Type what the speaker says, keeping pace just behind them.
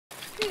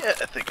Yeah,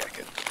 I think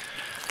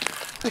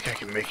I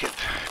can make it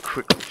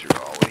quickly through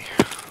Ollie.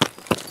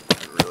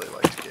 I'd really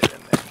like to get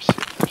in there and see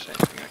if there's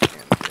anything I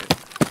can get.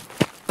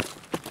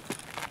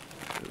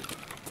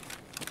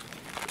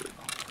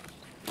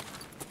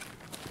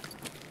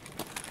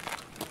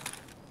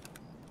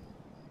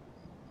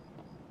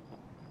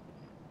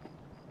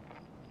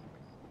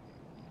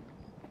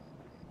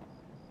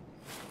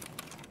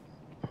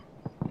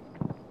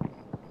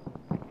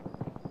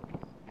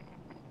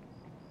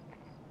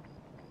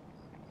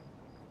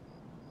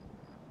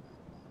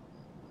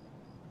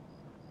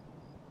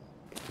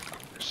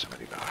 There's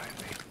somebody behind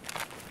me.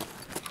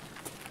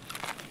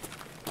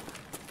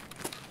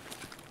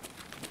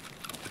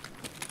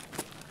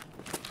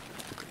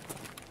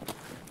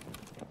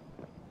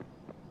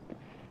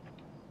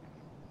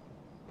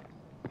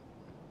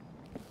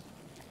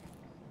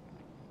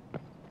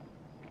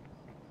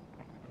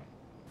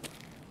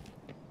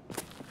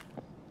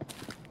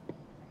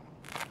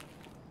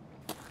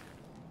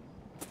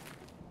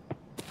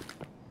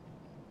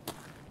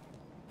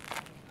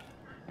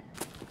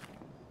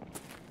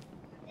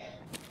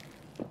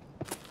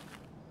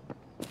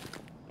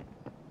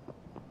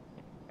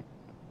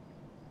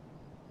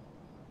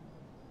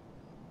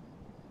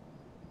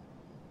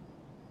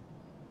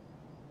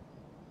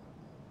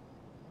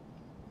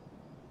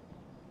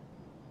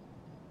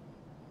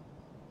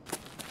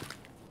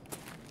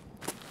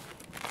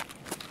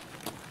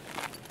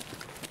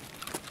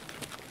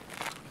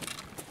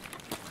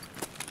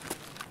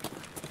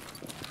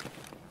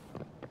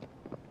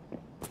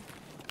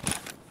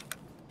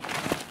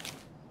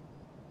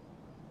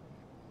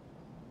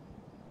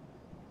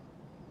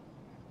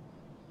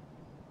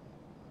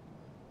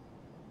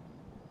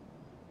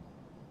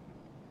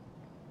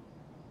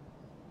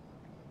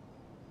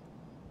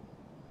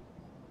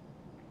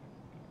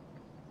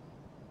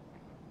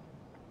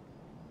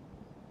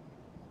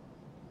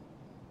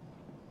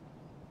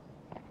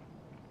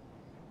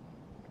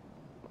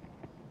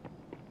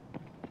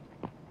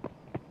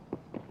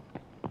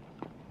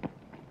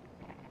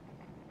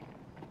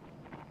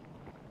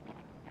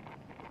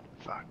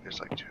 Fuck, there's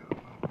like two of them.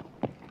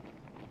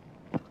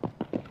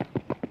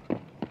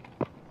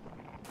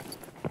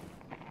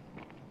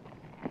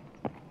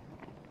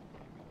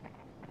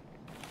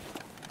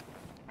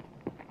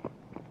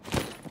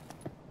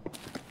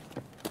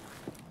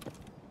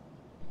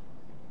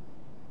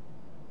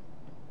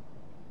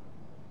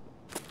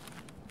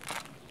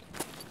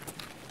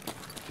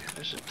 Yeah,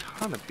 there's a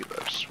ton of people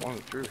that have swung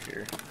through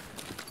here.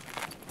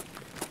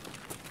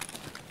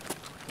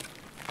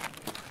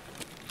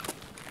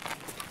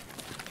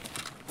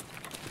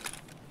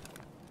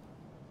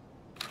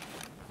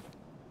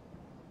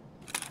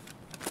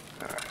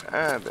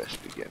 I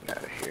best be getting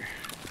out of here.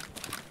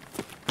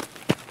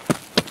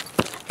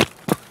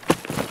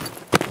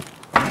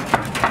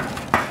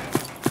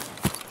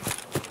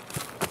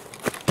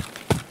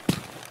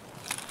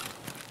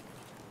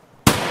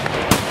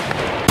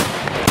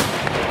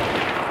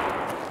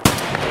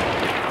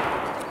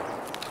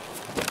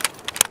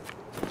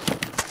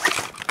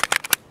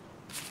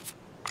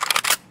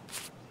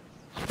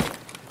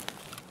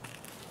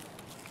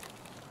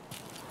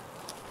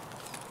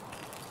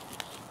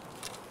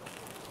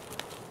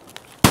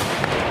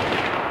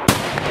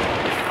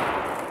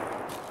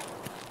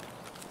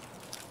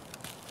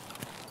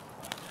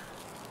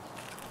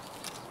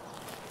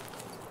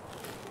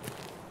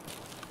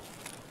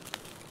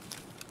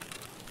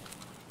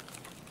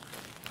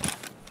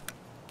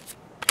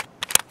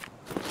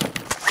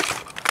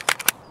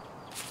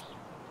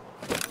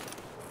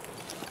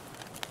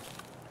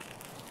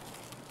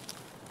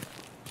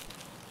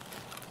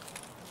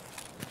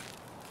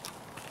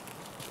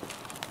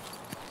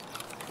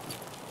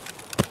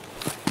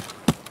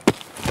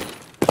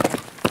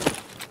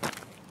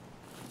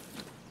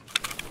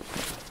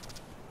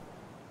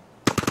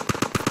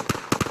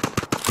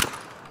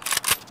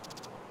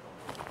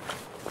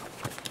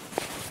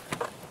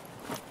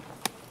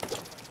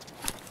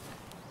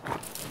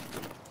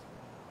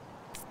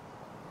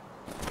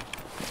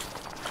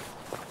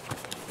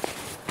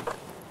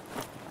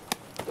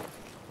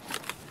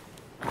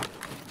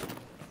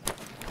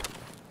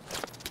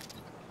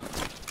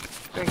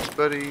 Thanks,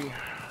 buddy.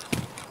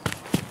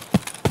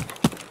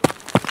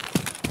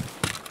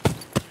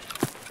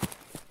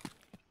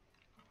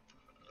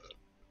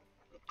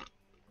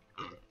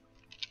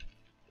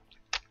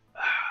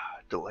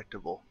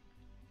 Delectable.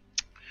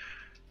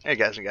 Hey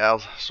guys and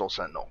gals, Soul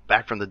Sentinel,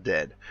 back from the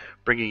dead,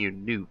 bringing you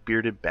new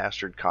Bearded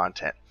Bastard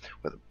content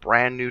with a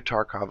brand new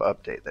Tarkov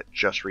update that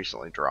just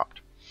recently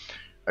dropped.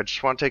 I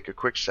just want to take a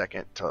quick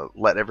second to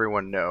let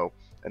everyone know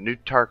a new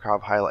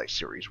Tarkov highlight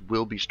series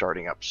will be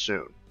starting up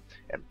soon.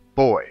 And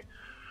boy,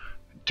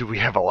 do we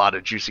have a lot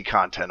of juicy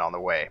content on the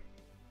way.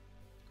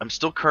 I'm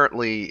still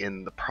currently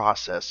in the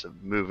process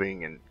of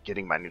moving and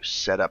getting my new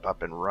setup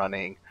up and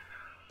running,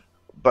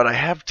 but I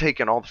have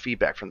taken all the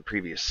feedback from the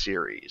previous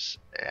series,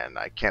 and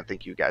I can't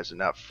thank you guys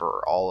enough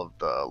for all of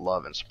the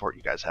love and support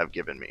you guys have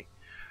given me.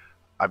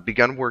 I've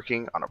begun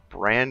working on a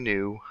brand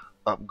new,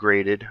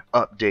 upgraded,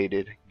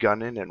 updated,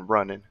 gunnin' and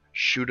runnin',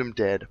 shoot 'em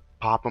dead,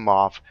 pop 'em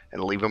off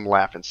and leave 'em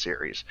laughing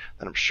series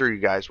that I'm sure you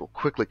guys will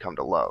quickly come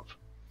to love.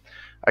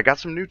 I got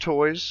some new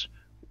toys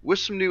with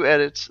some new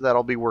edits that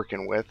I'll be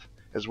working with,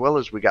 as well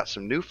as we got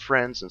some new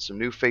friends and some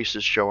new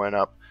faces showing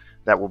up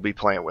that we'll be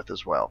playing with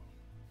as well.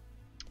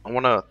 I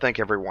want to thank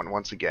everyone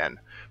once again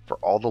for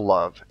all the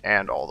love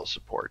and all the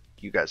support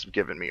you guys have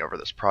given me over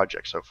this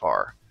project so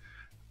far.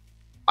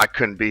 I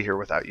couldn't be here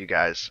without you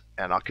guys,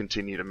 and I'll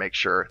continue to make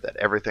sure that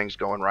everything's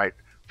going right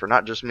for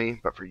not just me,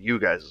 but for you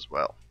guys as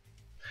well.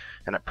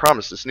 And I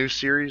promise this new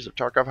series of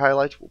Tarkov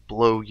highlights will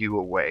blow you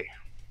away.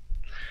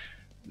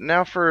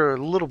 Now for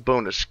a little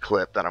bonus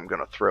clip that I'm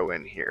going to throw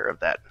in here of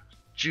that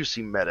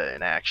juicy meta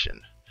in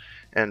action.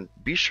 And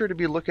be sure to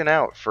be looking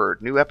out for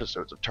new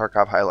episodes of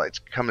Tarkov highlights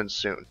coming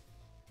soon.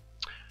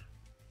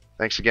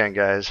 Thanks again,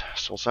 guys.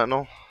 Soul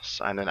Sentinel,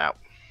 signing out.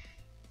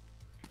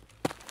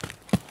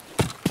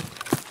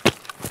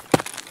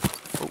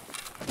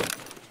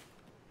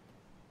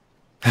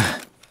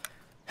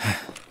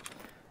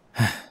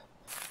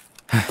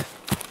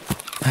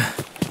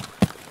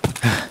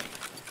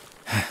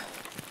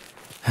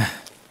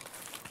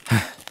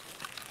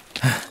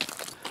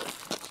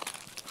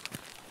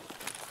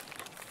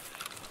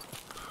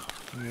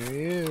 There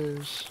he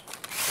is.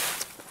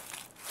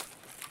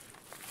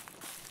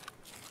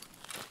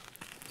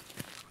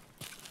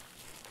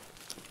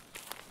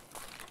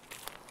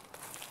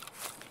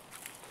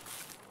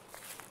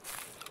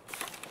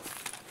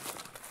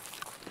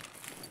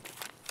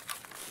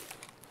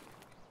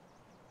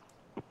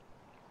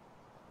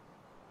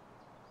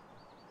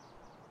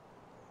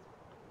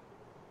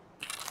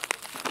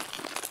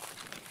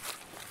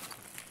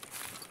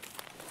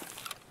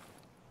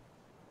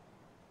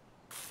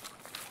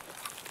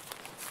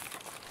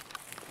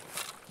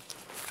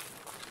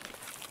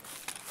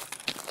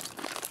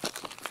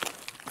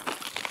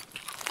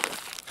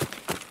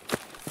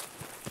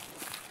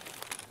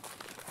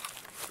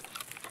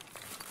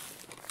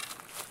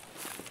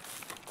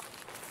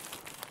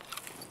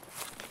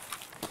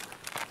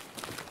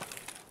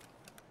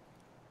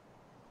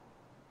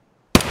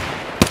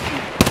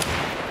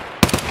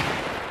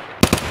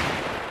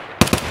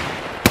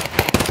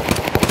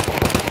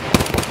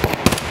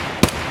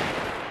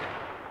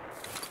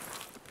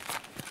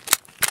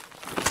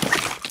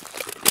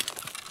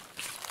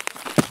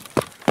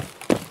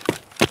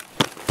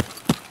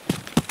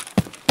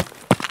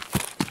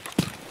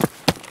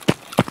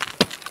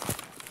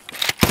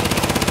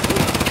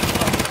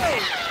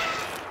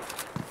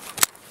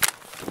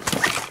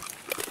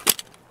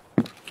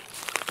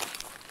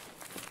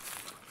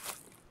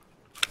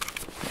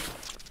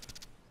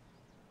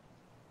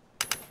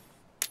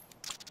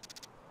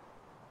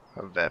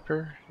 A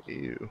vapor?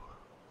 Ew.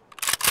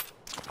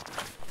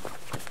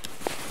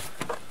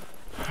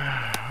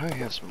 I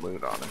got some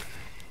loot on him.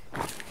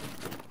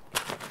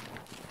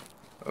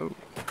 Oh.